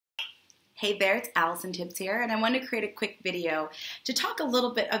Hey there, it's Allison Tibbs here, and I want to create a quick video to talk a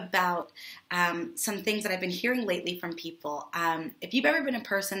little bit about some things that I've been hearing lately from people. If you've ever been a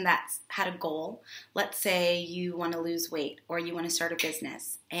person that's had a goal, let's say you want to lose weight or you want to start a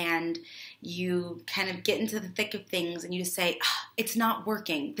business, and you kind of get into the thick of things and you just say, it's not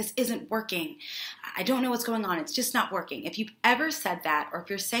working, this isn't working, I don't know what's going on, it's just not working. If you've ever said that, or if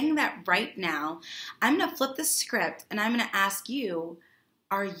you're saying that right now, I'm going to flip the script and I'm going to ask you,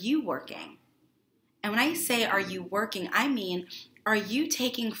 are you working? And when I say are you working, I mean, are you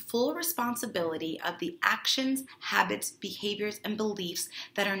taking full responsibility of the actions, habits, behaviors, and beliefs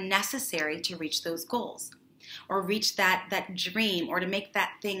that are necessary to reach those goals or reach that dream or to make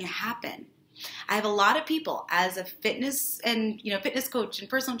that thing happen? I have a lot of people as a fitness coach and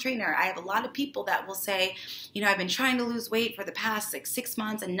personal trainer. I have a lot of people that will say, I've been trying to lose weight for the past 6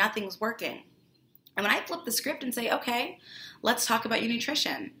 months and nothing's working. And when I flip the script and say, okay, let's talk about your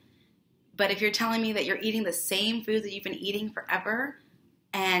nutrition. But if you're telling me that you're eating the same food that you've been eating forever,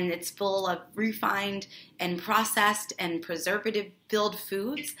 and it's full of refined and processed and preservative-filled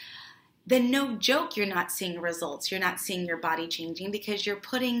foods, then no joke you're not seeing results. You're not seeing your body changing because you're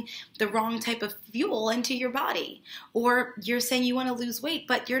putting the wrong type of fuel into your body. Or you're saying you want to lose weight,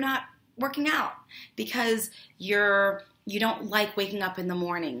 but you're not working out because you don't like waking up in the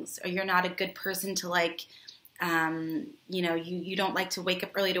mornings, or you're not a good person to you don't like to wake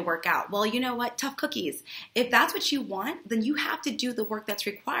up early to work out. Well, you know what? Tough cookies. If that's what you want, then you have to do the work that's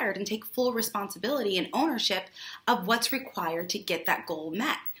required and take full responsibility and ownership of what's required to get that goal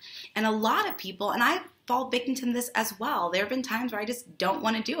met. And a lot of people, and I fall victim to this as well, there have been times where I just don't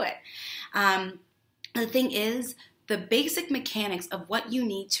want to do it. The thing is, the basic mechanics of what you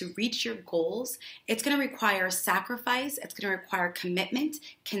need to reach your goals, it's going to require sacrifice, it's going to require commitment,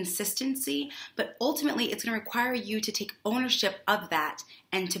 consistency, but ultimately it's going to require you to take ownership of that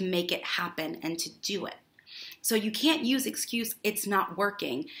and to make it happen and to do it. So you can't use excuse, it's not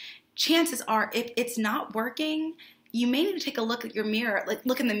working. Chances are, if it's not working, you may need to take a look at your mirror,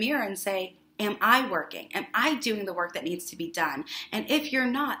 look in the mirror and say, am I working? Am I doing the work that needs to be done? And if you're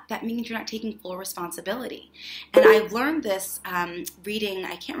not, that means you're not taking full responsibility. And I've learned this reading,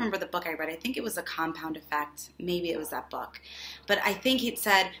 I can't remember the book I read. I think it was A Compound Effect. Maybe it was that book. But I think it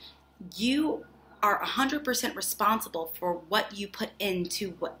said, you are 100% responsible for what you put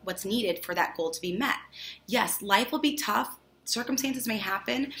into what's needed for that goal to be met. Yes, life will be tough. Circumstances may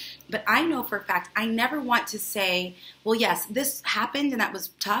happen, but I know for a fact I never want to say, well, yes, this happened and that was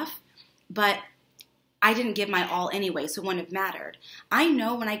tough, but I didn't give my all anyway, so it wouldn't have mattered. I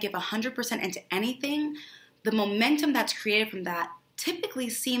know when I give 100% into anything, the momentum that's created from that typically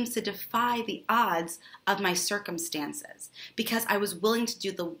seems to defy the odds of my circumstances because I was willing to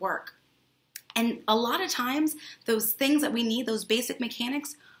do the work. And a lot of times, those things that we need, those basic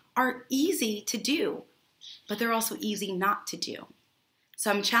mechanics, are easy to do, but they're also easy not to do.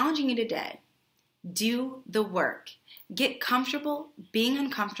 So I'm challenging you today. Do the work. Get comfortable being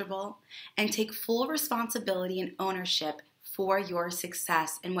uncomfortable and take full responsibility and ownership for your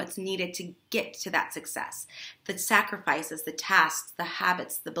success and what's needed to get to that success. The sacrifices, the tasks, the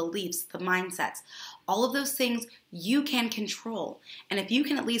habits, the beliefs, the mindsets, all of those things you can control. And if you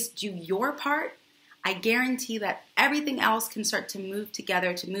can at least do your part, I guarantee that everything else can start to move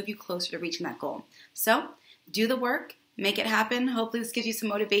together to move you closer to reaching that goal. So do the work. Make it happen. Hopefully this gives you some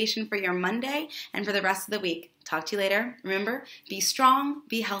motivation for your Monday and for the rest of the week. Talk to you later. Remember, be strong,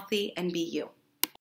 be healthy, and be you.